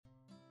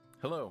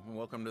Hello, and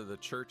welcome to the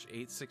Church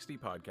 860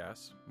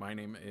 podcast. My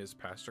name is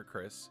Pastor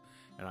Chris,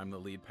 and I'm the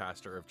lead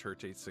pastor of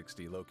Church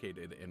 860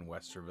 located in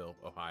Westerville,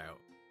 Ohio.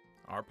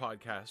 Our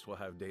podcast will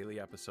have daily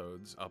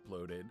episodes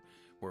uploaded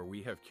where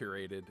we have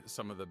curated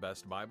some of the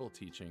best Bible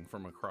teaching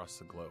from across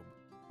the globe.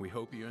 We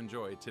hope you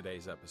enjoy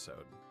today's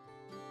episode.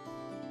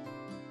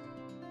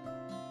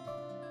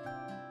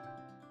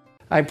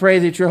 I pray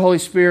that your Holy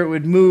Spirit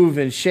would move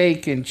and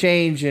shake and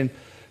change and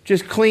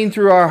just clean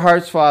through our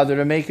hearts, Father,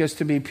 to make us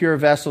to be pure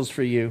vessels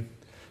for you.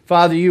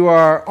 Father, you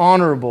are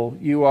honorable,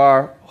 you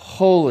are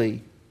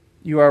holy,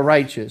 you are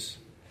righteous.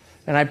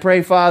 And I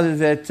pray, Father,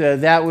 that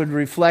that would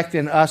reflect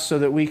in us so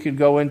that we could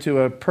go into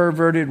a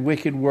perverted,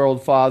 wicked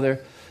world,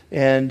 Father,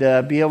 and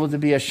be able to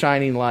be a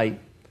shining light.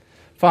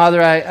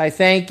 Father, I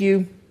thank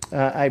you,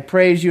 I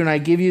praise you, and I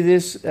give you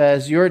this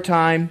as your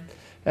time,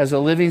 as a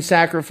living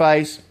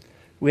sacrifice.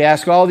 We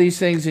ask all these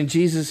things in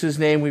Jesus'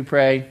 name we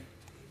pray.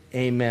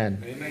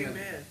 Amen. Amen.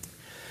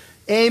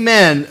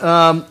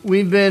 Amen.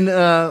 We've been,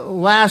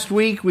 last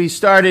week we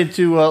started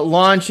to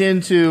launch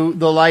into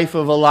the life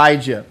of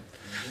Elijah.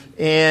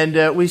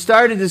 And we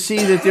started to see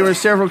that there were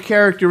several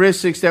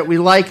characteristics that we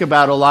like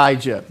about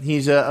Elijah.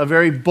 He's a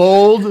very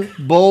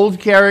bold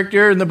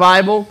character in the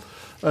Bible,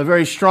 a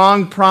very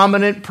strong,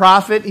 prominent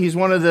prophet. He's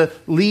one of the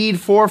lead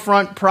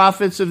forefront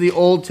prophets of the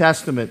Old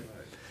Testament.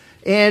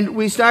 And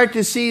we start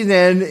to see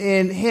then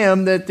in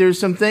him that there's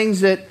some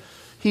things that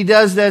he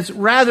does that's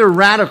rather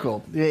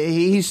radical.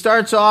 He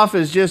starts off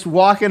as just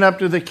walking up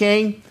to the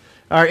king,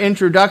 our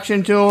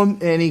introduction to him,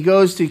 and he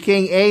goes to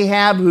King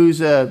Ahab,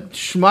 who's a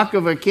schmuck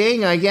of a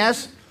king, I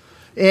guess,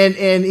 and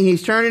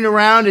he's turning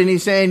around and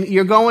he's saying,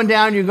 you're going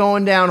down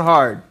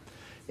hard.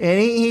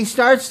 And he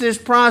starts this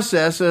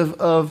process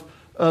of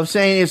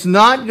saying, it's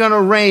not going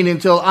to rain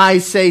until I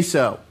say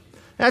so.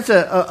 That's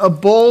a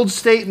bold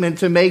statement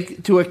to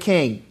make to a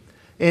king.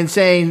 And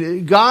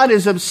saying, God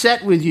is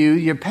upset with you,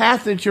 your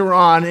path that you're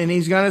on, and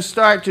he's going to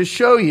start to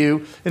show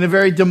you in a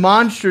very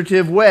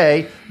demonstrative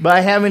way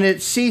by having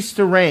it cease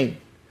to rain.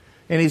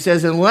 And he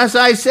says, unless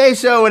I say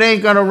so, it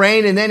ain't going to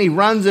rain, and then he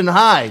runs and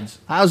hides.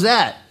 How's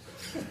that?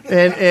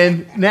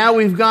 And now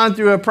we've gone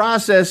through a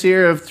process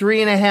here of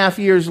 3.5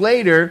 years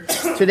later.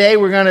 Today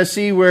we're going to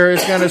see where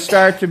it's going to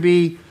start to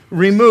be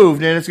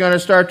removed, and it's going to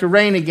start to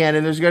rain again,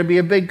 and there's going to be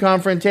a big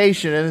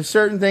confrontation, and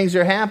certain things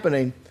are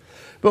happening.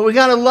 But we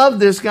got to love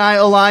this guy,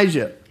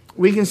 Elijah.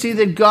 We can see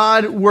that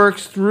God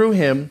works through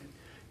him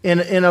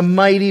in a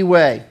mighty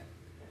way.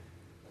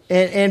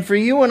 And for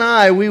you and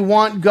I, we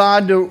want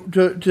God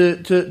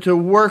to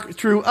work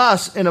through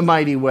us in a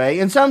mighty way.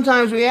 And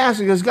sometimes we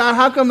ask, because God,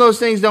 how come those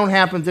things don't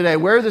happen today?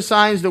 Where are the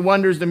signs, the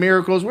wonders, the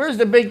miracles? Where's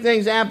the big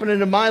things happening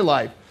in my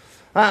life?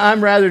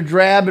 I'm rather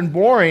drab and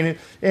boring.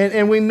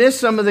 And we miss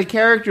some of the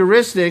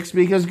characteristics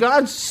because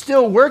God's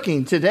still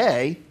working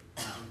today.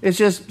 It's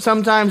just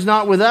sometimes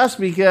not with us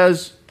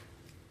because,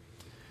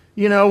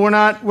 you know, we're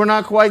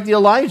not quite the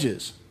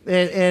Elijahs,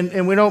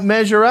 and we don't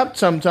measure up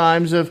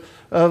sometimes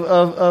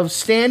of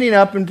standing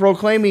up and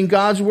proclaiming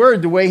God's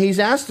word the way He's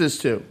asked us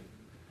to.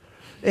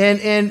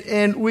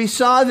 And we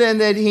saw then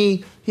that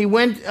he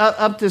went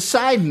up to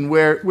Sidon,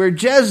 where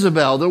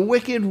Jezebel, the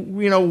wicked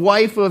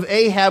wife of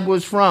Ahab,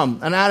 was from,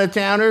 an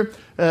out-of-towner,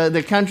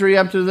 the country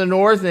up to the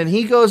north, and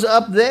he goes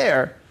up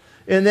there,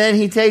 and then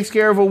he takes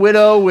care of a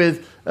widow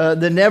with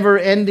the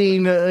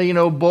never-ending,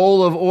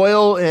 bowl of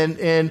oil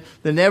and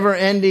the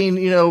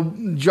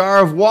never-ending, jar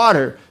of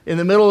water in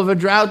the middle of a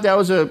drought. That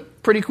was a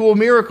pretty cool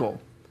miracle.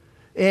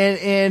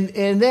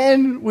 And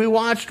then we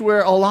watched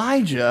where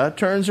Elijah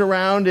turns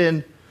around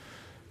and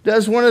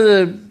does one of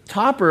the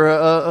topper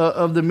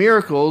of the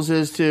miracles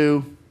is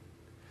to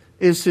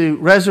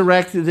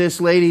resurrect this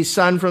lady's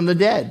son from the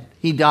dead.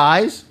 He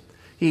dies.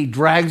 He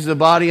drags the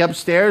body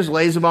upstairs,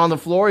 lays him on the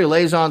floor. He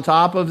lays on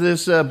top of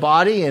this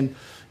body, and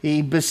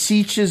he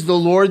beseeches the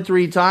Lord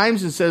 3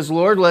 times and says,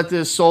 Lord, let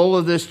the soul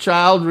of this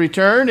child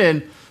return.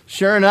 And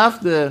sure enough,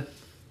 the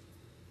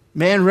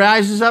man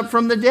rises up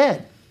from the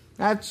dead.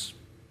 That's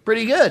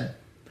pretty good.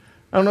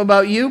 I don't know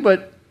about you,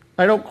 but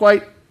I don't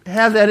quite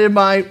have that in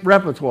my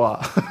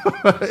repertoire.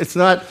 It's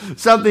not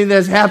something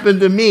that's happened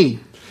to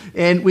me.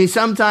 And we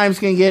sometimes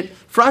can get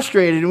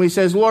frustrated and we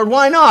say, Lord,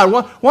 why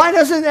not? Why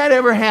doesn't that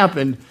ever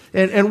happen?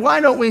 And why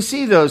don't we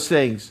see those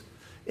things?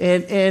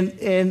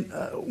 And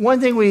one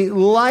thing we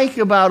like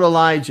about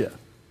Elijah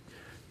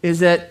is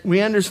that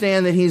we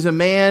understand that he's a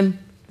man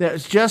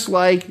that's just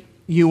like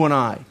you and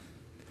I.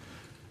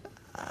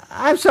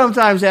 I've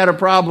sometimes had a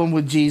problem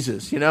with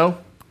Jesus,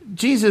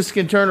 Jesus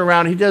can turn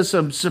around. He does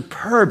some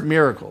superb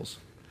miracles.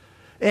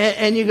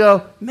 And you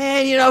go,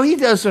 man, he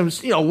does some,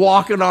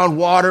 walking on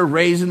water,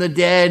 raising the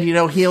dead,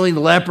 healing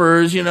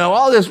lepers,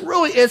 all this.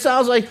 Really, it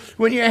sounds like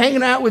when you're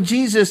hanging out with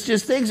Jesus,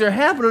 just things are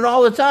happening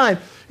all the time.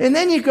 And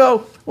then you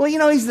go, well,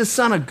 he's the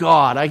Son of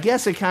God. I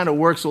guess it kind of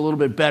works a little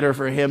bit better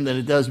for him than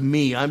it does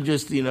me. I'm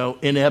just,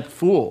 inept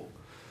fool.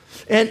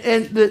 And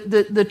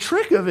the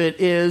trick of it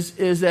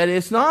is that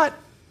it's not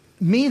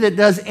me that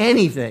does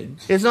anything.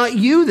 It's not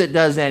you that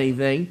does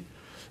anything.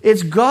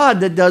 It's God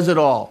that does it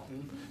all.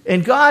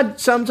 And God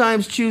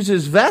sometimes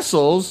chooses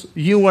vessels,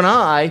 you and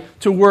I,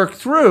 to work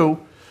through.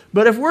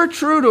 But if we're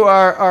true to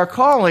our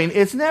calling,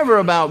 it's never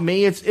about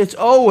me. It's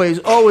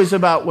always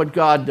about what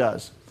God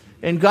does.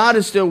 And God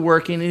is still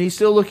working, and he's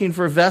still looking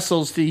for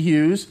vessels to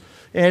use.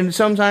 And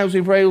sometimes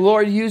we pray,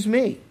 Lord, use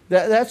me.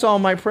 That's all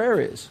my prayer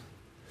is.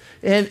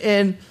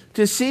 And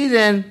to see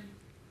then,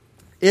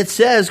 it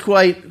says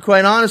quite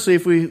honestly,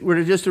 if we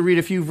were to read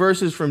a few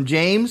verses from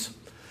James,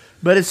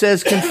 but it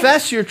says,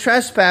 confess your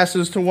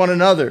trespasses to one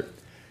another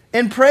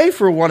and pray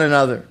for one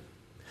another,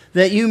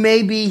 that you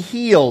may be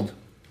healed.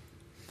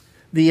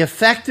 The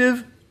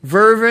effective,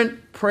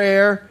 fervent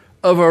prayer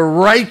of a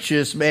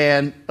righteous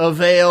man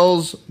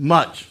avails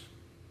much.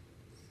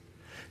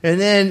 And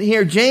then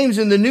here, James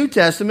in the New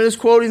Testament is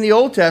quoting the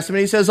Old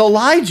Testament. He says,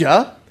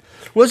 Elijah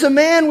was a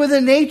man with a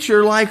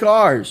nature like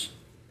ours.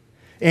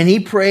 And he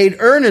prayed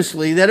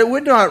earnestly that it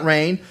would not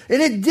rain,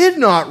 and it did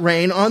not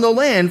rain on the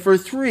land for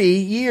 3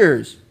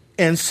 years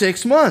and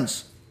 6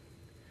 months.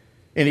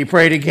 And he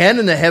prayed again,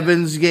 and the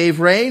heavens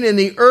gave rain, and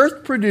the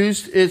earth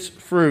produced its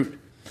fruit.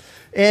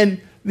 And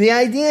the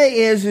idea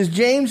is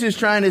James is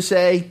trying to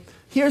say,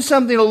 here's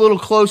something a little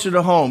closer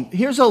to home.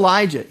 Here's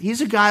Elijah. He's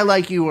a guy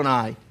like you and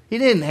I. He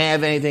didn't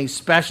have anything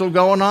special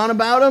going on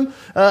about him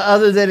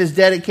other than his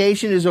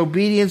dedication, his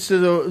obedience to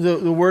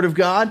the Word of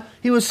God.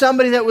 He was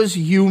somebody that was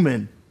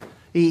human.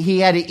 He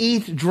had to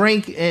eat,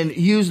 drink, and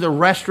use the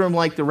restroom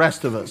like the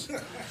rest of us.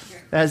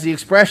 As the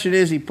expression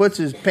is, he puts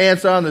his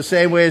pants on the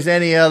same way as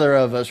any other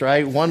of us,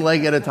 right? One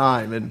leg at a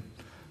time. And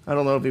I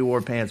don't know if he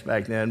wore pants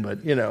back then,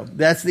 but,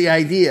 that's the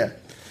idea.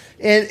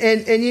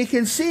 And you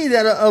can see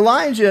that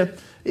Elijah,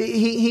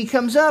 he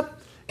comes up,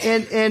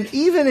 and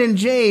even in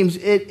James,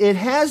 it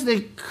has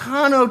the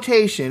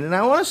connotation, and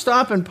I want to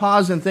stop and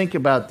pause and think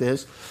about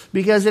this,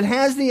 because it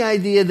has the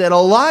idea that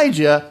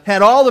Elijah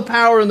had all the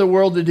power in the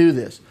world to do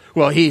this.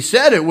 Well, he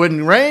said it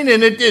wouldn't rain,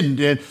 and it didn't.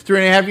 And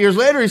 3.5 years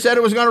later, he said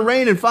it was going to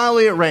rain, and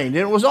finally it rained.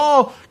 And it was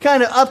all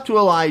kind of up to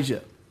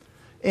Elijah.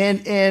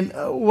 And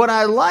what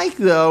I like,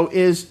 though,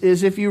 is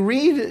if you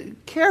read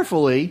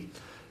carefully,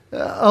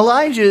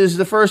 Elijah is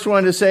the first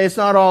one to say, it's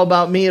not all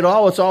about me at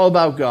all, it's all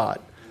about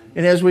God.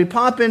 And as we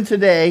pop in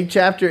today,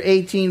 chapter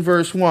 18,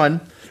 verse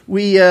 1,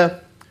 we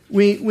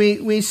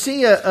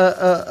see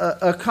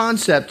a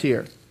concept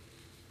here.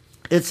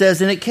 It says,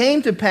 and it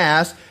came to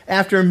pass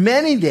after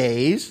many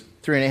days,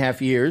 3.5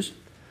 years,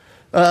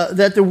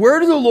 that the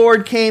word of the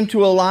Lord came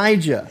to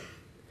Elijah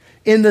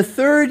in the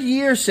 3rd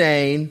year,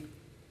 saying,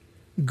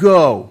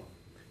 go,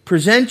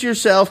 present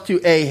yourself to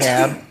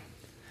Ahab,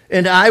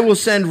 and I will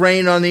send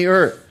rain on the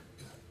earth.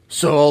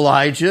 So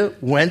Elijah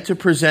went to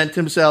present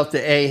himself to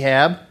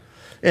Ahab,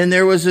 and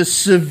there was a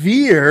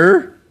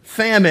severe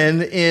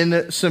famine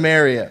in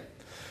Samaria.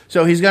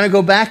 So he's going to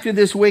go back to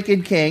this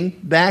wicked king,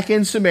 back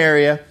in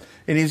Samaria,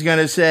 and he's going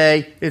to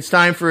say, it's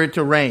time for it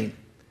to rain.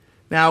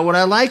 Now, what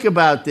I like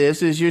about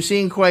this is you're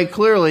seeing quite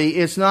clearly,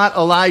 it's not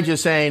Elijah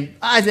saying,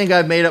 I think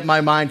I've made up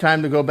my mind,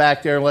 time to go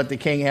back there and let the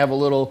king have a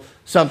little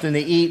something to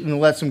eat and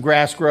let some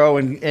grass grow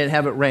and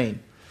have it rain.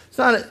 It's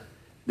not.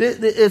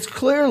 It's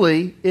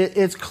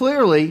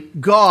clearly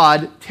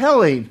God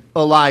telling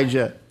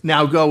Elijah,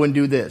 now go and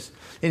do this.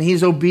 And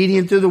he's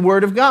obedient to the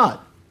word of God.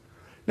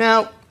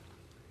 Now,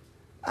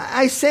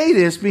 I say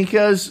this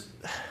because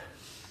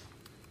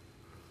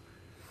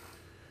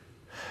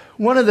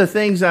one of the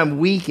things I'm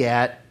weak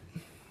at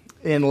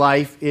in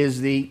life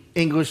is the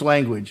English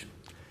language.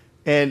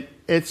 And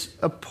it's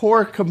a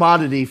poor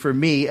commodity for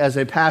me as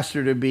a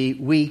pastor to be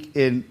weak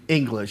in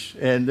English.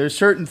 And there's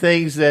certain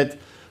things that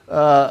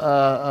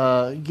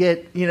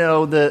get,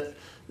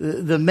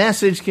 the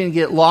message can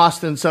get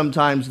lost in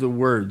sometimes the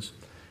words.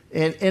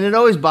 And it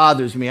always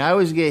bothers me. I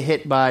always get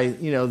hit by,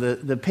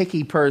 the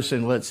picky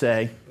person, let's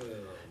say.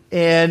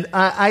 And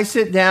I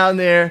sit down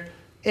there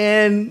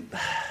and,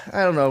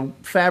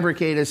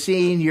 fabricate a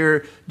scene.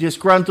 You're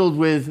disgruntled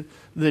with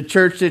the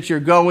church that you're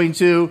going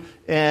to.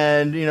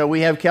 And,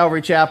 we have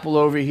Calvary Chapel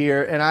over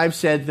here. And I've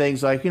said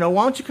things like, why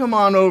don't you come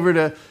on over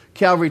to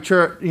Calvary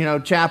Church,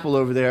 Chapel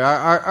over there.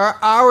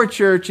 Our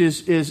church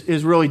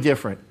is really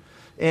different.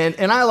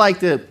 And I like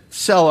to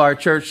sell our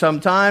church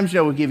sometimes.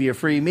 We give you a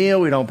free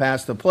meal. We don't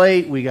pass the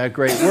plate. We got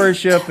great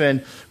worship.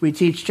 And we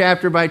teach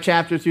chapter by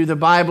chapter through the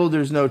Bible.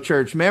 There's no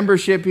church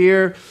membership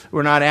here.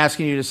 We're not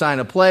asking you to sign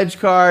a pledge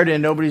card.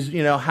 And nobody's,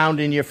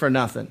 hounding you for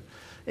nothing.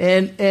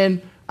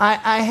 And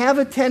I have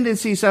a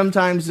tendency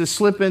sometimes to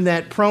slip in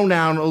that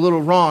pronoun a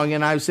little wrong.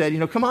 And I've said,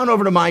 come on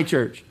over to my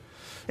church.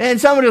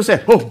 And somebody will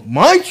say, oh,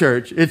 my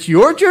church? It's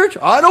your church?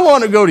 I don't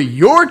want to go to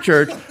your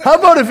church. How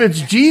about if it's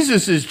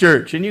Jesus'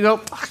 church? And you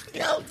go,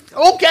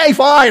 okay,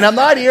 fine. I'm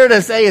not here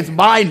to say it's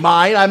mine.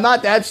 I'm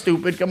not that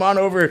stupid. Come on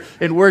over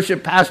and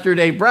worship Pastor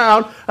Dave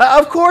Brown.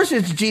 Of course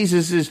it's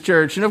Jesus'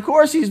 church. And of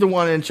course he's the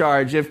one in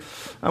charge.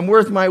 If I'm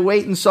worth my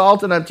weight in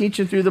salt and I'm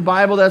teaching through the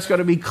Bible, that's going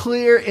to be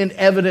clear and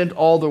evident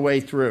all the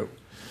way through.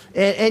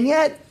 And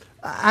yet,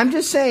 I'm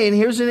just saying,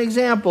 here's an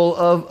example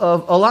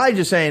of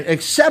Elijah saying,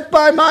 except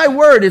by my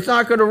word, it's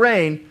not going to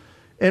rain.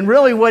 And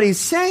really what he's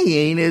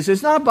saying is,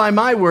 it's not by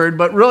my word,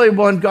 but really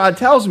when God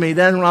tells me,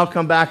 then I'll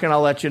come back and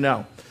I'll let you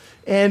know.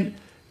 And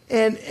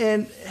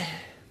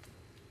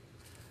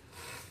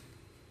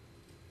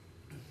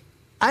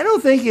I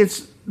don't think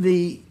it's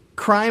the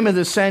crime of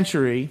the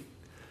century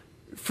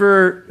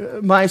for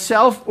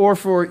myself or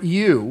for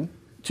you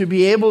to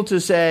be able to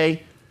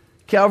say,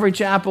 Calvary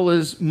Chapel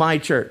is my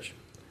church.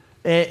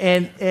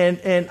 And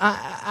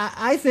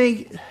I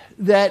think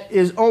that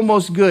is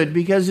almost good,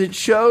 because it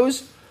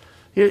shows,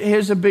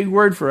 here's a big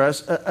word for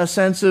us, a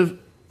sense of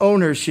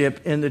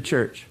ownership in the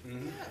church.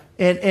 Mm-hmm.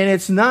 And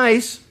it's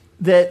nice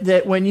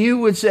that when you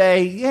would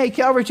say, hey,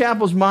 Calvary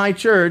Chapel's my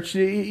church,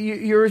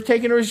 you're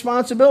taking a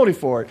responsibility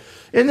for it.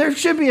 And there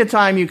should be a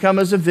time you come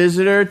as a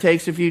visitor. It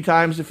takes a few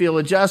times to feel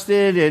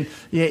adjusted, and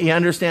you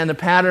understand the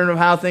pattern of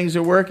how things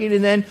are working,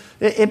 and then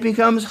it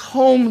becomes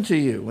home to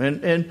you.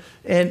 And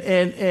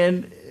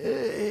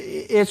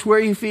it's where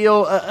you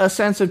feel a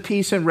sense of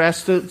peace and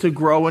rest to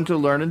grow and to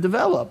learn and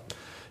develop.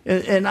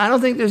 And I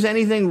don't think there's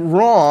anything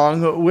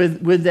wrong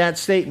with that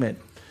statement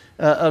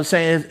of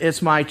saying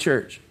it's my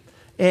church.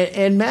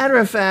 And matter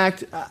of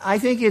fact, I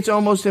think it's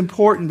almost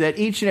important that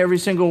each and every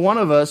single one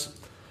of us,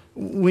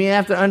 we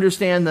have to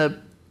understand the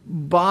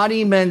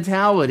body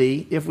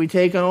mentality. If we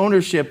take on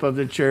ownership of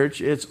the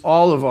church, it's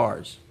all of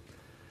ours.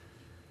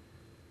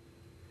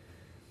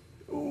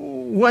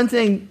 One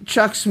thing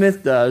Chuck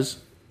Smith does,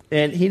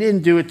 and he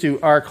didn't do it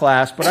to our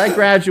class, but I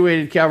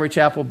graduated Calvary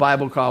Chapel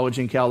Bible College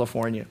in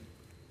California.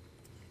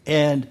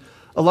 And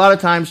a lot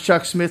of times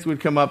Chuck Smith would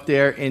come up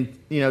there and,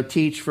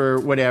 teach for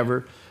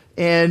whatever.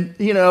 And,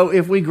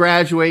 if we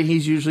graduate,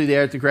 he's usually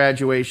there at the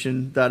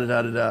graduation,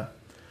 da-da-da-da-da.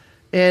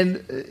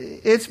 And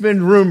it's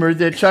been rumored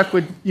that Chuck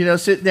would,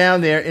 sit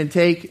down there and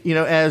take,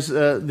 as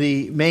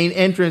the main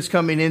entrance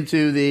coming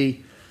into the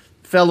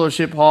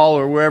fellowship hall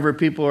or wherever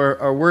people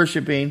are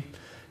worshiping,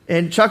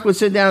 and Chuck would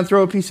sit down and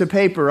throw a piece of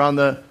paper on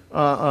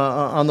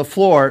the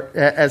floor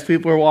as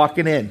people are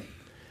walking in.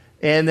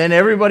 And then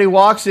everybody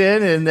walks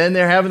in, and then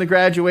they're having the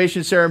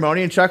graduation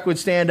ceremony, and Chuck would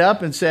stand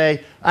up and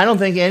say, I don't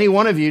think any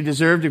one of you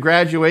deserve to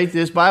graduate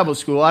this Bible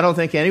school. I don't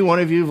think any one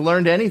of you have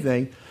learned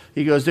anything.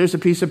 He goes, there's a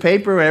piece of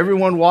paper.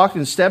 Everyone walked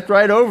and stepped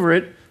right over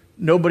it.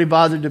 Nobody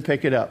bothered to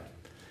pick it up.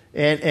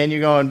 And you're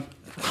going,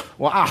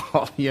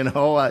 wow,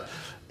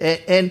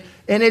 And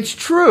it's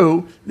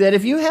true that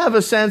if you have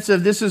a sense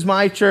of this is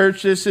my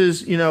church, this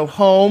is,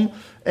 home,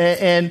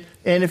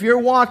 and if you're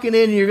walking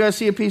in and you're going to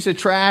see a piece of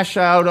trash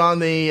out on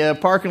the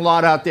parking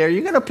lot out there,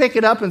 you're going to pick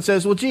it up and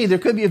says, well, gee, there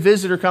could be a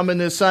visitor coming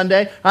this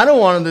Sunday. I don't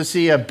want them to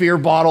see a beer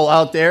bottle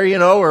out there,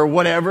 or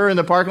whatever in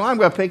the parking lot. I'm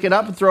going to pick it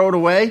up and throw it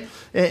away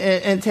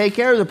and take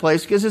care of the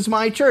place because it's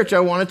my church.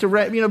 I want it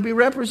to be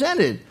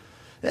represented.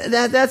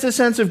 That's a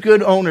sense of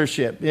good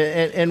ownership,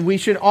 and we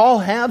should all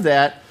have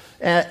that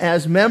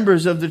as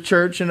members of the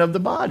church and of the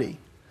body.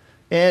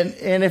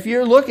 And if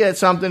you look at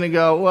something and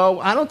go, well,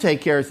 I don't take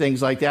care of things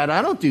like that.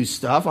 I don't do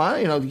stuff.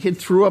 The kid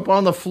threw up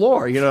on the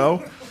floor,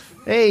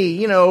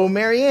 Hey,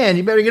 Mary Ann,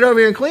 you better get over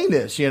here and clean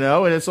this,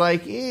 And it's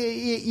like,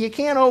 you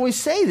can't always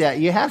say that.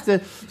 You have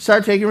to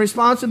start taking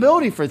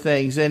responsibility for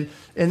things. And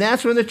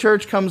that's when the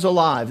church comes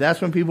alive.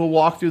 That's when people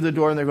walk through the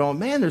door and they're going,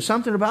 man, there's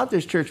something about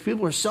this church.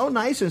 People are so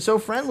nice and so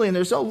friendly and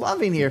they're so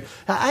loving here.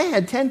 I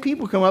had 10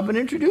 people come up and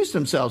introduce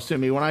themselves to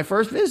me when I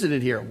first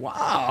visited here.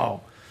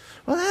 Wow.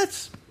 Well,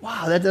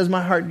 that does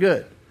my heart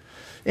good.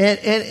 And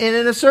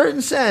in a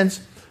certain sense,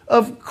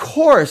 of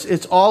course,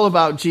 it's all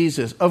about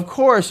Jesus. Of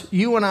course,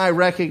 you and I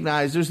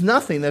recognize there's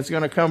nothing that's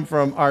going to come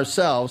from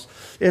ourselves.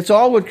 It's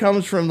all what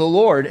comes from the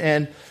Lord.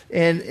 And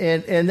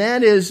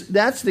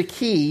that's the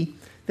key.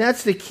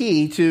 That's the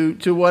key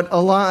to what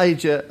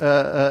Elijah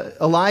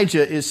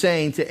is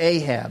saying to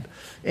Ahab.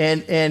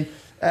 And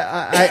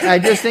I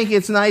just think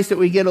it's nice that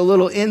we get a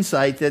little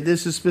insight that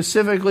this is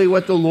specifically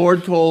what the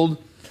Lord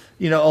told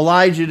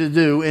Elijah to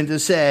do and to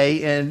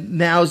say, and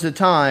now's the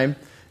time.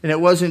 And it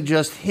wasn't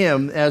just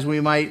him, as we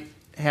might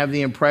have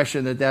the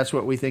impression that that's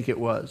what we think it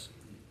was.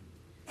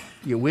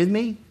 You with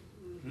me?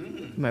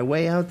 Am I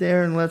way out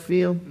there in left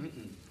field?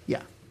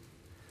 Yeah.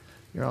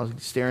 You're all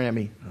staring at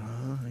me.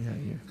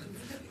 Yeah.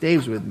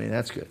 Dave's with me.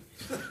 That's good.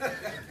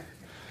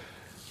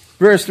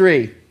 Verse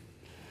 3.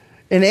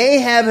 And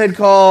Ahab had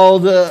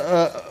called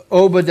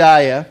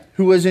Obadiah,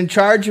 who was in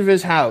charge of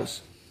his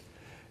house.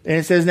 And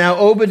it says, now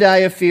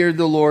Obadiah feared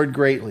the Lord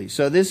greatly.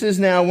 So this is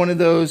now one of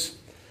those,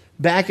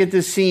 back at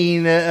the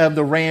scene of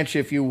the ranch,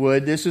 if you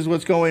would. This is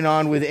what's going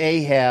on with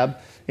Ahab.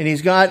 And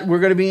we're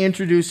going to be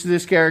introduced to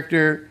this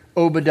character,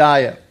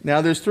 Obadiah.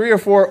 Now there's 3 or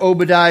 4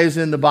 Obadiahs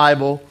in the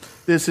Bible.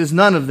 This is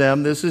none of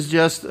them. This is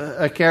just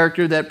a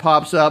character that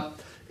pops up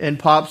and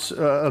pops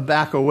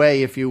back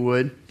away, if you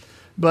would.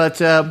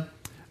 But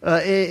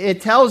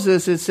it tells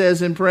us, it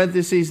says in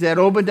parentheses, that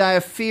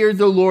Obadiah feared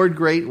the Lord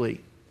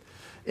greatly.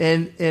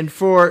 And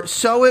for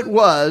so it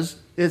was,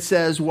 it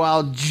says,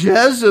 while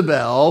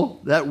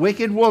Jezebel, that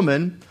wicked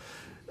woman,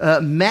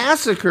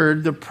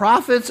 massacred the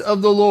prophets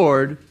of the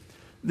Lord,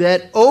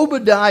 that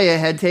Obadiah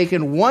had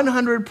taken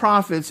 100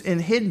 prophets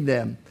and hidden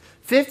them,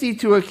 50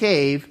 to a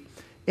cave,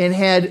 and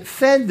had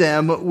fed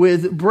them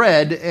with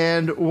bread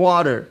and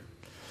water.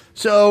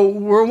 So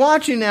we're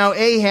watching now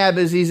Ahab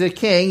as he's a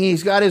king.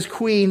 He's got his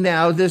queen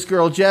now, this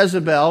girl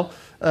Jezebel,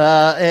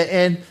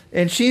 and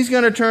she's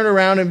going to turn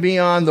around and be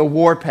on the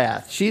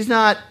warpath. She's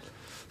not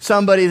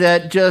somebody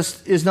that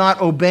just is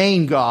not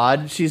obeying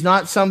God. She's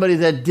not somebody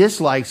that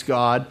dislikes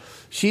God.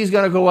 She's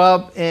going to go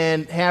up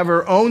and have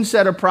her own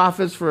set of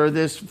prophets for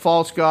this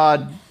false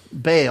god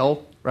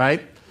Baal,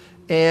 right?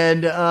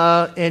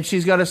 And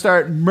she's going to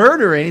start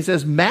murdering, he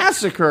says,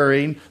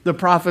 massacring the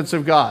prophets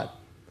of God.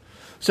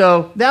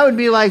 So that would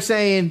be like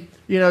saying,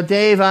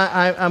 Dave,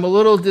 I'm a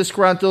little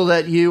disgruntled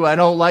at you. I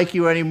don't like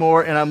you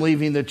anymore, and I'm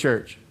leaving the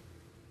church.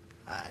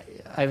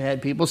 I've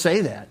had people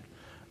say that.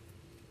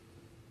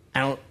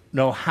 I don't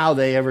know how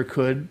they ever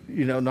could,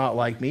 not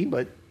like me,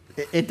 but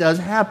it does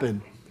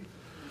happen.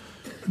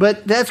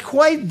 But that's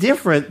quite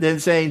different than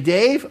saying,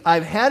 Dave,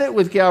 I've had it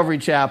with Calvary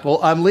Chapel.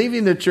 I'm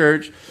leaving the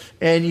church,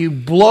 and you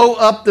blow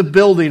up the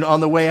building on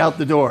the way out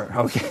the door,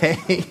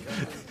 okay?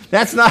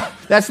 That's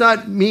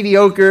not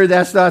mediocre.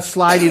 That's not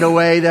sliding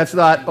away. That's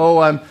not,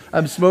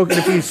 I'm smoking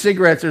a few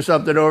cigarettes or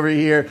something over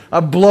here.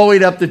 I'm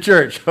blowing up the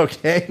church,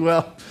 okay?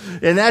 Well,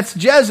 and that's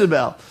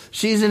Jezebel.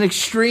 She's an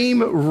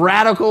extreme,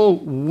 radical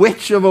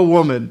witch of a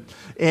woman.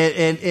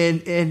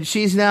 And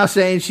she's now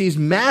saying she's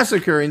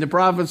massacring the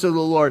prophets of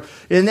the Lord.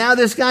 And now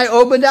this guy,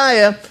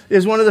 Obadiah,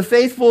 is one of the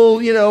faithful,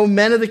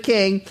 men of the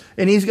king.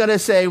 And he's going to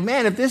say,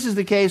 man, if this is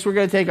the case, we're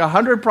going to take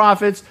 100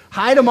 prophets,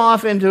 hide them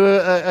off into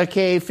a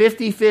cave,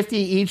 50-50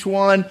 each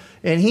one.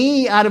 And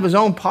he, out of his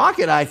own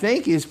pocket, I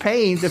think, is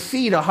paying to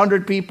feed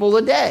 100 people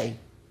a day.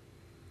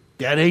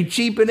 That ain't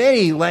cheap in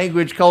any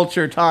language,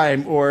 culture,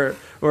 time, or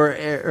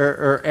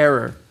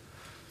error.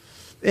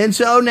 And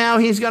so now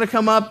he's going to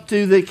come up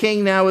to the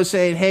king now and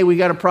saying, hey, we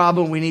got a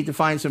problem. We need to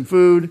find some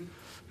food.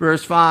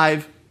 Verse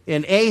 5,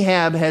 and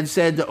Ahab had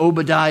said to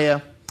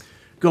Obadiah,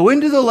 go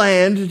into the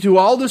land, to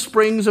all the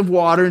springs of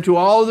water, and to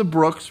all the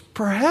brooks.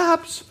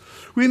 Perhaps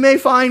we may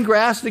find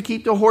grass to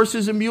keep the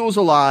horses and mules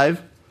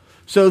alive,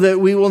 so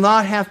that we will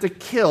not have to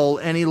kill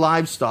any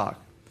livestock.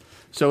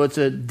 So it's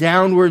a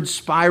downward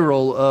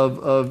spiral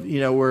of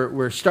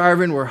we're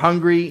starving, we're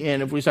hungry,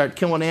 and if we start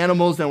killing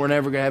animals, then we're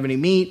never going to have any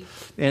meat,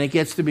 and it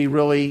gets to be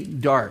really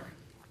dark.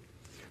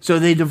 So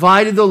they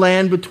divided the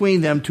land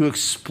between them to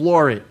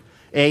explore it.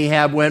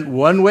 Ahab went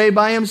one way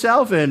by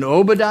himself, and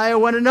Obadiah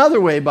went another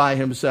way by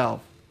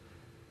himself.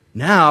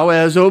 Now,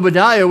 as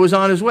Obadiah was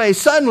on his way,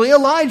 suddenly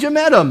Elijah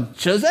met him,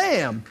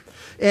 Shazam!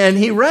 And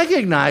he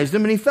recognized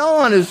him, and he fell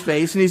on his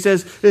face, and he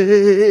says,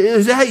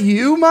 is that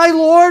you, my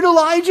Lord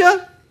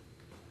Elijah?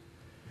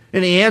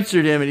 And he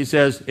answered him, and he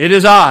says, it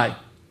is I.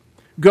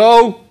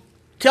 Go,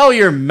 tell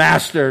your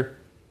master,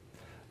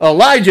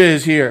 Elijah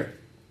is here.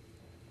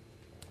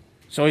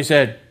 So he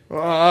said,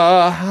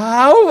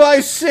 how have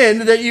I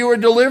sinned that you are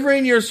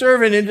delivering your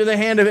servant into the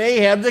hand of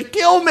Ahab to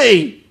kill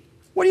me?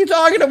 What are you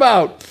talking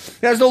about?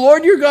 As the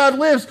Lord your God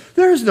lives,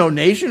 there is no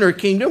nation or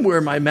kingdom where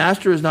my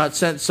master has not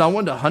sent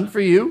someone to hunt for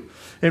you.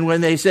 And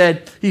when they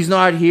said, he's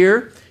not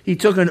here, he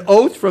took an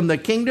oath from the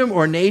kingdom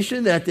or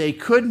nation that they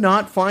could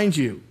not find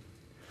you.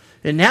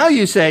 And now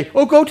you say,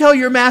 go tell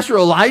your master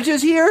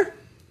Elijah's here?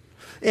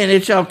 And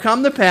it shall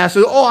come to pass,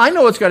 I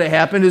know what's going to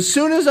happen. As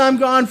soon as I'm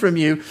gone from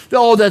you,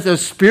 that the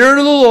Spirit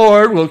of the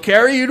Lord will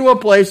carry you to a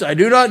place I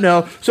do not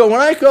know. So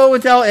when I go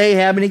and tell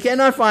Ahab and he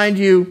cannot find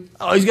you,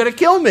 he's going to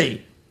kill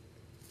me.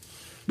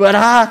 But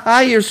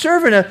I, your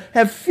servant,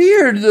 have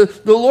feared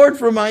the Lord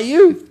from my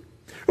youth.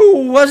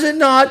 Was it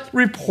not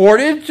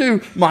reported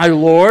to my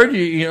Lord,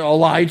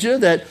 Elijah,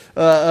 that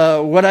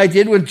what I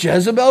did when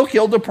Jezebel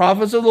killed the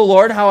prophets of the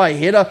Lord, how I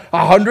hid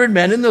 100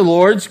 men in the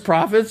Lord's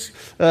prophets,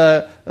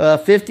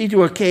 50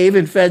 to a cave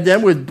and fed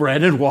them with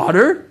bread and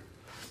water?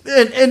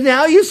 And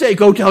now you say,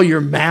 go tell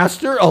your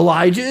master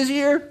Elijah is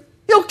here?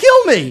 He'll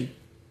kill me.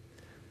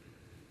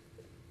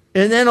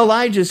 And then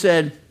Elijah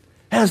said,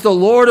 as the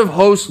Lord of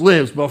hosts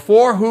lives,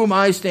 before whom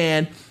I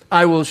stand,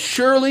 I will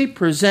surely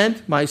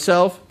present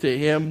myself to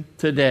him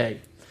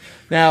today.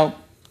 Now,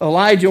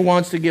 Elijah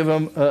wants to give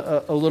him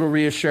a little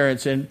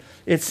reassurance, and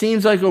it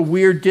seems like a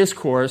weird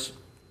discourse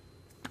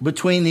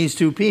between these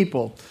two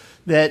people.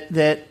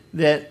 That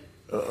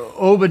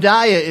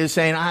Obadiah is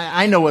saying,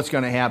 I know what's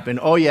going to happen.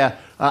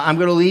 I'm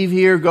going to leave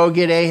here, go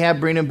get Ahab,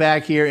 bring him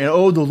back here. And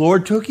the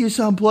Lord took you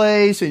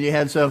someplace, and you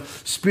had some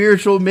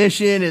spiritual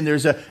mission, and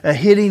there's a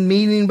hidden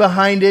meaning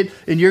behind it,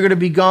 and you're going to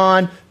be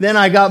gone. Then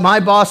I got my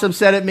boss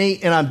upset at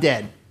me, and I'm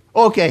dead.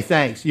 Okay,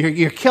 thanks.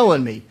 You're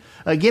killing me.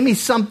 Give me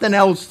something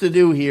else to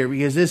do here,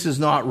 because this is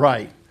not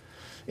right.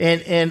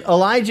 And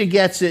Elijah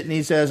gets it, and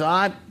he says,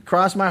 I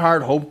cross my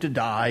heart, hope to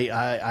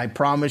die. I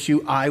promise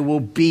you, I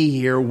will be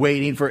here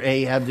waiting for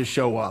Ahab to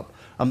show up.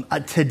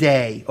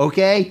 Today,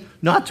 okay?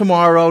 Not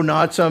tomorrow,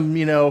 not some,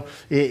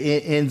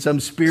 in some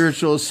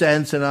spiritual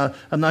sense, and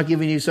I'm not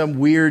giving you some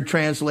weird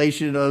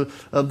translation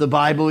of the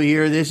Bible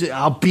here.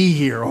 I'll be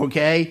here,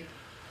 okay?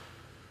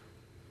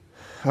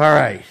 All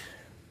right.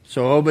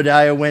 So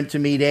Obadiah went to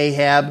meet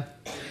Ahab,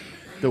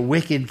 the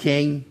wicked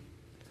king,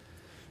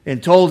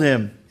 and told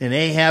him, and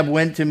Ahab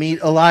went to meet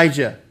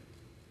Elijah.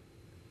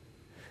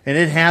 And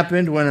it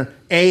happened when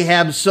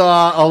Ahab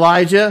saw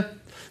Elijah,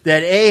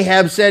 that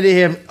Ahab said to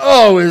him,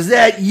 "Oh, is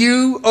that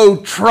you, O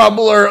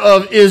troubler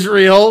of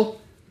Israel?"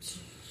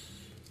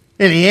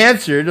 And he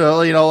answered,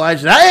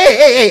 Elijah said,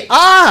 hey,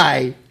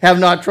 I have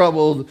not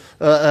troubled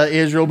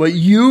Israel, but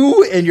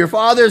you and your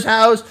father's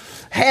house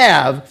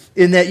have,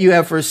 in that you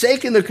have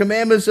forsaken the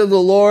commandments of the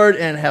Lord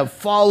and have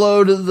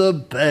followed the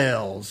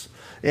Baals.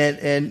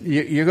 And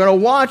you're going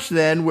to watch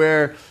then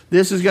where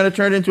this is going to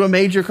turn into a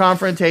major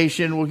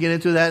confrontation. We'll get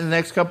into that in the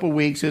next couple of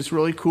weeks. It's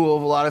really cool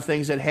of a lot of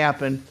things that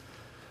happen.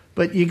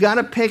 But you got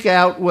to pick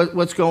out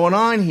what's going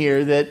on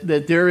here,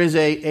 that there is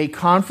a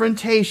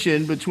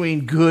confrontation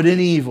between good and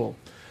evil.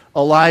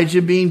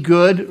 Elijah being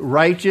good,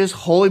 righteous,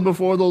 holy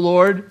before the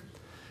Lord,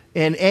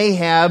 and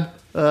Ahab,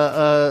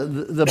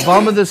 the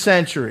bum of the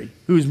century,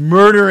 who's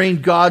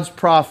murdering God's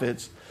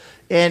prophets.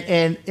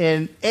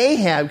 And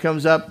Ahab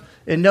comes up,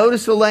 and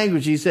notice the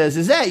language. He says,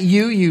 "Is that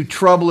you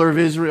troubler of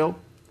Israel?"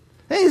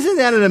 Hey, isn't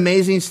that an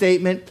amazing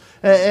statement?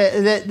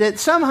 That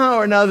somehow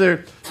or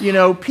another,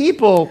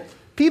 people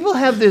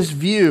have this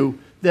view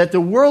that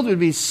the world would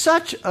be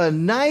such a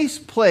nice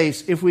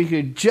place if we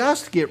could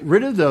just get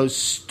rid of those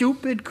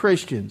stupid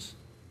Christians.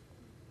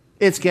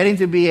 It's getting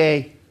to be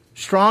a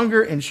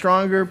stronger and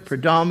stronger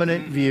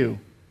predominant view.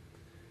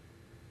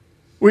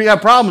 We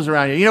got problems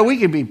around here. We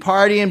could be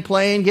partying,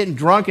 playing, getting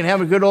drunk, and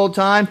having a good old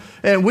time,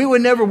 and we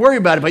would never worry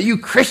about it. But you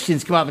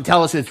Christians come up and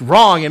tell us it's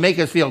wrong and make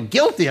us feel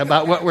guilty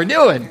about what we're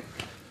doing.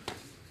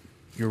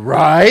 You're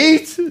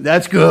right.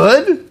 That's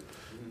good.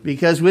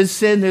 Because with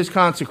sin, there's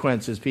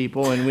consequences,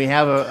 people, and we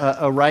have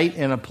a right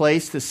and a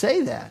place to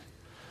say that.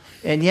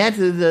 And yet,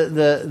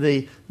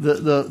 the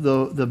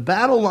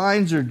battle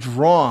lines are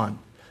drawn,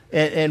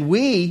 and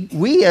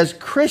we as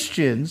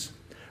Christians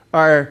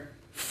are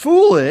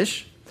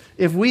foolish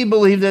if we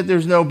believe that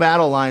there's no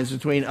battle lines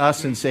between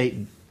us and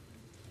Satan.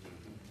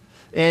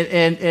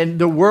 And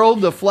the world,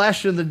 the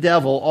flesh, and the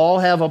devil all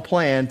have a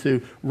plan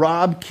to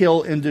rob,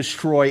 kill, and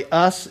destroy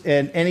us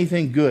and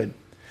anything good.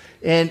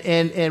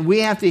 And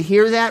we have to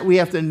hear that. We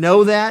have to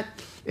know that.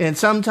 And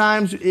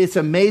sometimes it's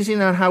amazing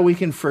on how we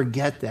can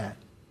forget that.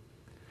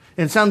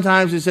 And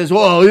sometimes it says,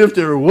 well, if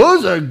there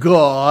was a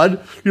God,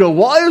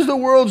 why does the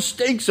world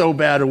stink so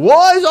bad? And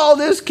why is all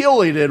this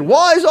killing? And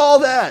why is all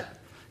that?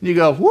 And you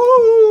go,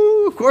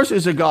 whoo, of course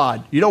there's a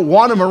God. You don't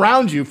want him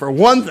around you, for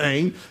one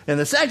thing. And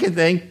the second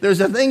thing,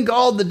 there's a thing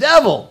called the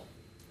devil.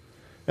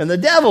 And the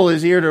devil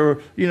is here to,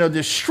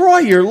 destroy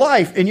your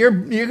life. And you're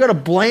going to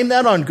blame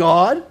that on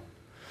God?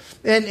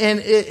 And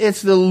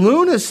it's the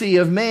lunacy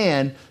of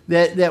man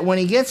that when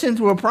he gets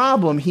into a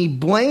problem, he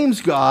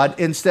blames God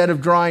instead of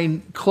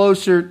drawing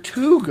closer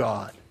to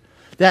God.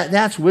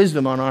 That's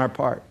wisdom on our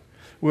part,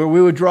 where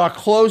we would draw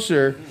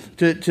closer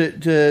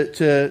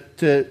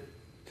to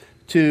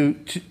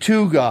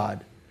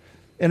God.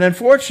 And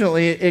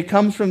unfortunately, it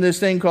comes from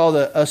this thing called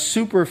a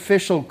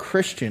superficial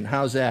Christian.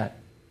 How's that?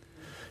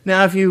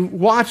 Now, if you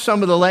watch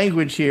some of the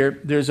language here,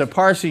 there's a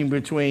parsing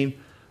between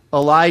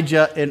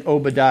Elijah and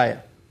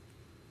Obadiah.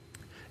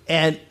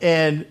 And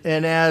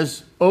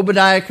as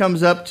Obadiah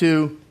comes up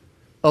to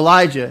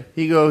Elijah,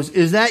 he goes,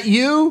 "Is that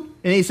you?"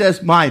 And he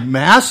says, "My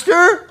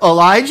master,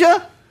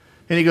 Elijah?"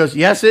 And he goes,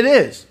 "Yes, it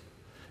is."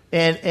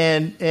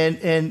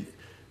 And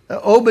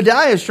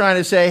Obadiah is trying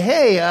to say,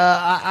 "Hey,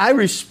 I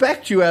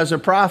respect you as a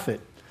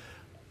prophet."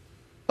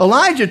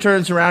 Elijah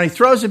turns around, he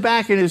throws it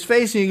back in his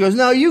face, and he goes,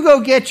 "No, you go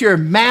get your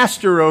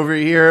master over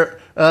here,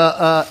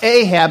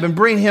 Ahab, and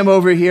bring him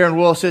over here, and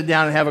we'll sit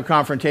down and have a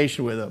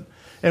confrontation with him."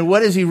 And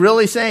what is he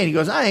really saying? He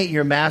goes, "I ain't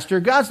your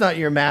master. God's not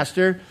your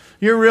master.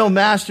 Your real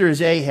master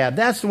is Ahab.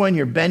 That's the one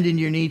you're bending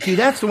your knee to.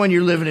 That's the one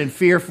you're living in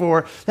fear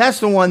for. That's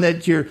the one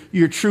that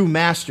your true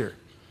master."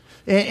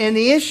 And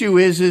the issue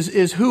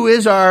is who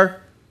is our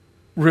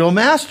real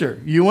master?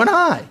 You and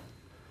I.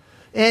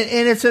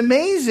 And it's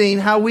amazing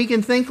how we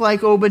can think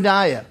like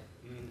Obadiah.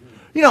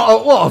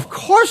 Well, of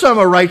course I'm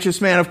a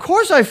righteous man. Of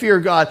course I fear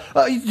God.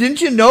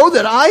 Didn't you know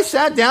that I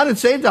sat down and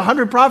saved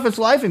 100 prophets'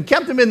 life and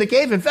kept them in the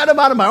cave and fed them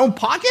out of my own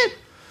pocket?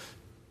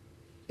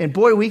 And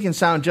boy, we can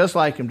sound just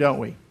like him, don't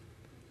we?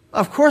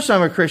 Of course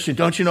I'm a Christian.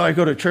 Don't you know I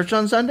go to church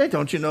on Sunday?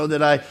 Don't you know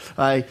that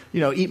I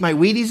eat my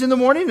Wheaties in the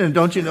morning? And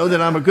don't you know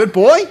that I'm a good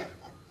boy?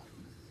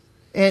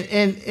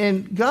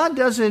 And God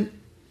doesn't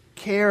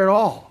care at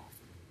all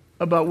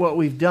about what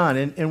we've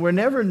done. And we're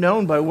never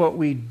known by what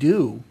we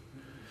do.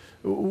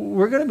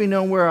 We're going to be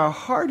known where our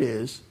heart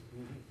is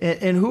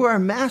and who our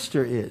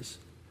master is.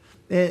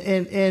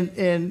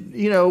 And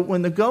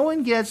when the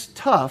going gets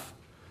tough,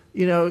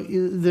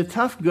 the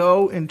tough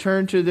go and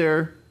turn to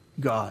their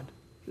God.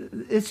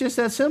 It's just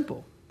that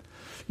simple.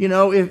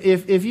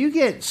 If you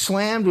get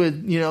slammed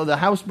with, the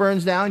house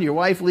burns down, your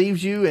wife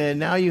leaves you, and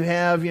now you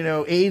have,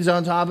 AIDS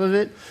on top of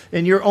it,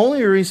 and your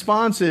only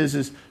response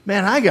is,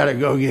 man, I got to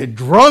go get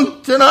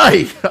drunk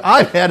tonight.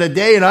 I've had a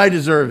day and I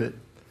deserve it.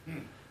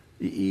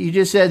 You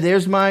just said,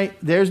 there's my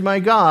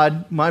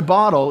God, my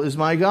bottle is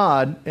my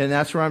God, and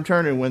that's where I'm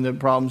turning when the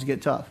problems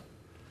get tough.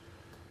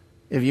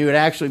 If you would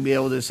actually be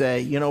able to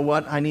say, you know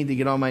what, I need to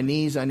get on my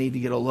knees, I need to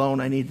get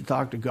alone, I need to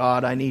talk to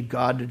God, I need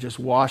God to just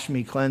wash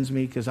me, cleanse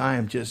me, because I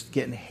am just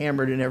getting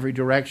hammered in every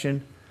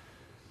direction.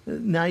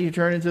 Now you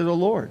turn into the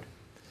Lord.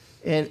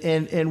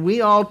 And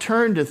we all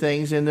turn to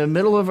things in the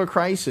middle of a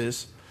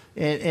crisis,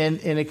 and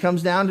it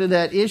comes down to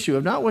that issue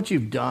of not what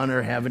you've done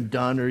or haven't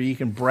done, or you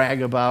can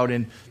brag about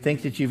and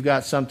think that you've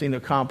got something to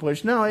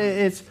accomplish. No,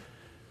 it's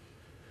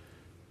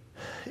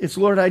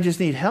Lord, I just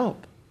need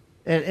help.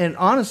 And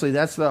honestly,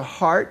 that's the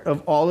heart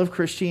of all of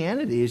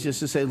Christianity, is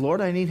just to say,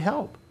 Lord, I need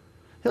help.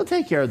 He'll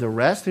take care of the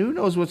rest. Who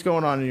knows what's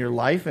going on in your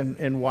life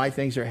and why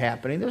things are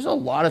happening? There's a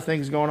lot of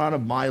things going on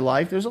in my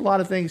life. There's a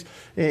lot of things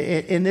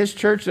in this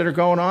church that are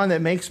going on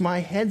that makes my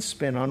head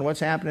spin on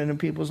what's happening in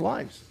people's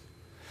lives.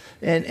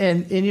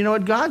 And you know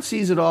what? God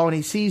sees it all, and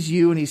he sees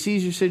you, and he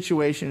sees your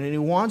situation,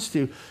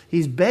 and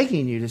he's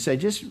begging you to say,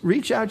 just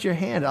reach out your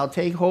hand. I'll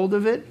take hold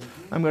of it.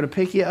 I'm going to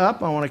pick you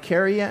up. I want to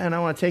carry you, and I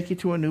want to take you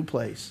to a new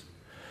place.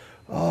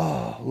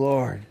 Oh,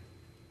 Lord.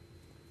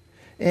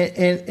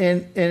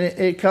 And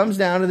it comes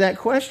down to that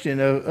question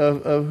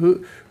of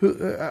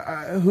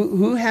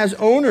who has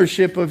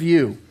ownership of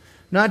you.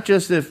 Not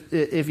just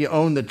if you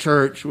own the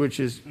church, which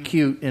is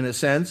cute in a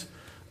sense,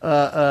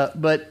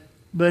 but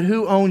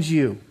who owns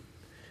you?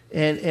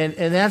 And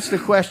that's the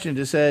question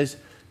that says,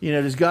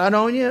 does God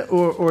own you,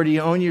 or do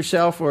you own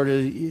yourself, or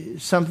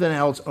does something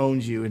else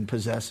owns you and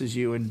possesses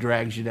you and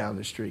drags you down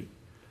the street?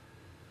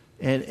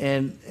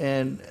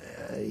 And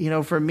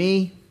for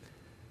me,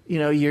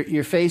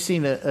 you're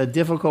facing a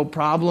difficult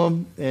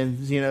problem,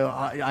 and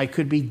I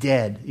could be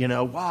dead.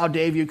 Wow,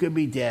 Dave, you could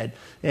be dead,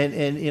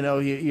 and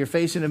you're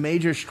facing a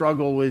major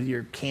struggle with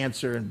your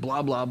cancer and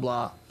blah blah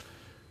blah.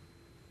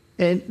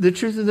 And the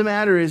truth of the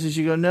matter is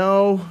you go,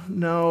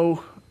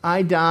 no,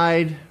 I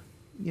died,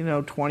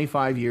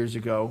 25 years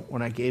ago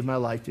when I gave my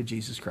life to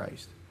Jesus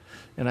Christ,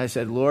 and I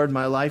said, Lord,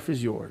 my life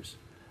is yours.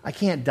 I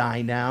can't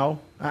die now.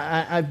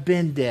 I've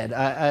been dead.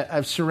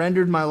 I've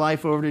surrendered my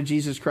life over to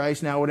Jesus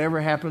Christ. Now, whatever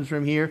happens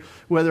from here,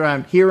 whether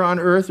I'm here on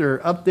earth or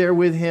up there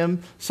with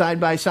him, side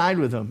by side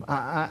with him,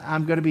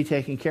 I'm going to be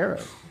taken care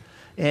of.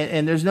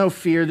 And there's no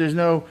fear. There's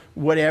no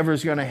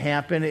whatever's going to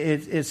happen.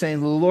 It's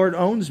saying the Lord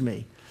owns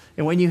me.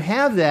 And when you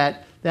have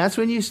that, that's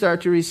when you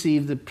start to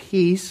receive the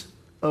peace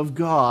of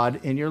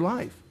God in your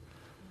life.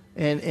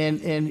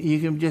 And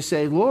you can just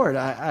say, Lord,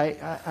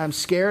 I'm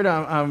scared,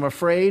 I'm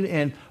afraid,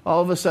 and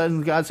all of a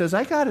sudden God says,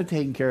 I got it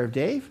taken care of,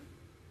 Dave.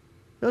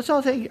 Let's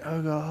all take it. I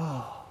go,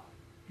 oh,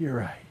 you're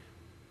right.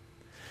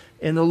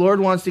 And the Lord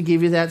wants to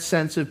give you that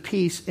sense of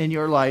peace in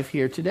your life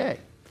here today.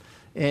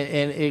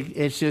 And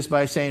it's just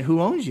by saying, who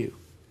owns you?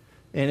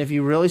 And if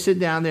you really sit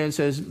down there and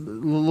says,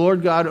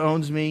 Lord God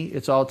owns me,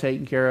 it's all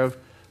taken care of,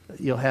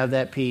 you'll have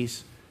that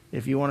peace.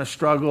 If you want to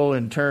struggle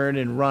and turn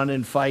and run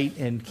and fight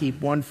and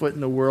keep one foot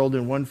in the world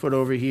and one foot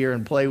over here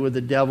and play with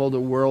the devil, the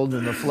world,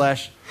 and the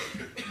flesh,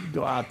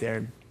 go out there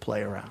and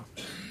play around.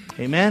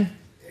 Amen?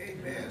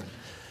 Amen.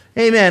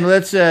 Amen.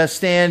 Let's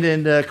stand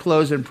and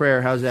close in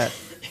prayer. How's that?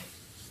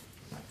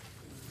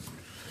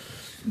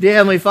 Dear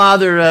Heavenly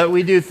Father,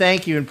 we do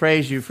thank you and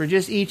praise you for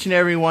just each and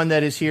every one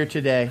that is here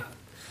today.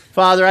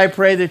 Father, I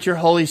pray that your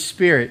Holy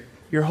Spirit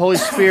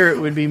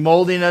would be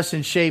molding us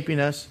and shaping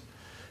us.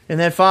 And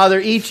that, Father,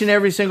 each and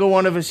every single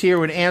one of us here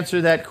would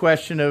answer that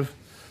question of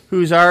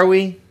whose are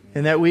we?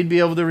 And that we'd be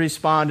able to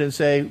respond and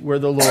say, we're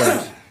the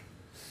Lord's.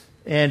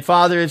 And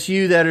Father, it's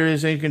you that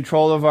is in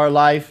control of our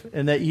life,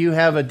 and that you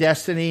have a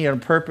destiny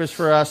and a purpose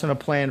for us and a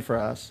plan for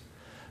us.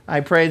 I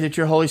pray that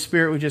your Holy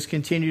Spirit would just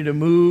continue to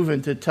move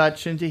and to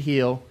touch and to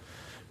heal.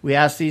 We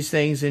ask these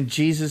things in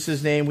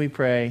Jesus' name we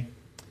pray.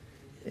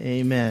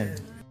 Amen.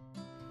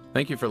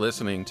 Thank you for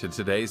listening to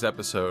today's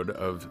episode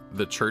of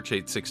the Church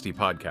 860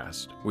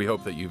 podcast. We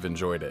hope that you've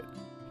enjoyed it.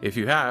 If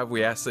you have,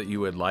 we ask that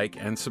you would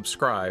like and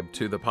subscribe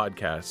to the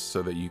podcast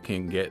so that you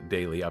can get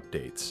daily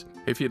updates.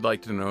 If you'd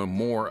like to know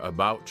more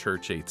about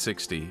Church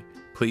 860,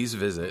 please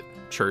visit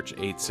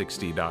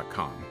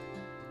church860.com.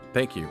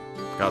 Thank you.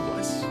 God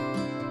bless.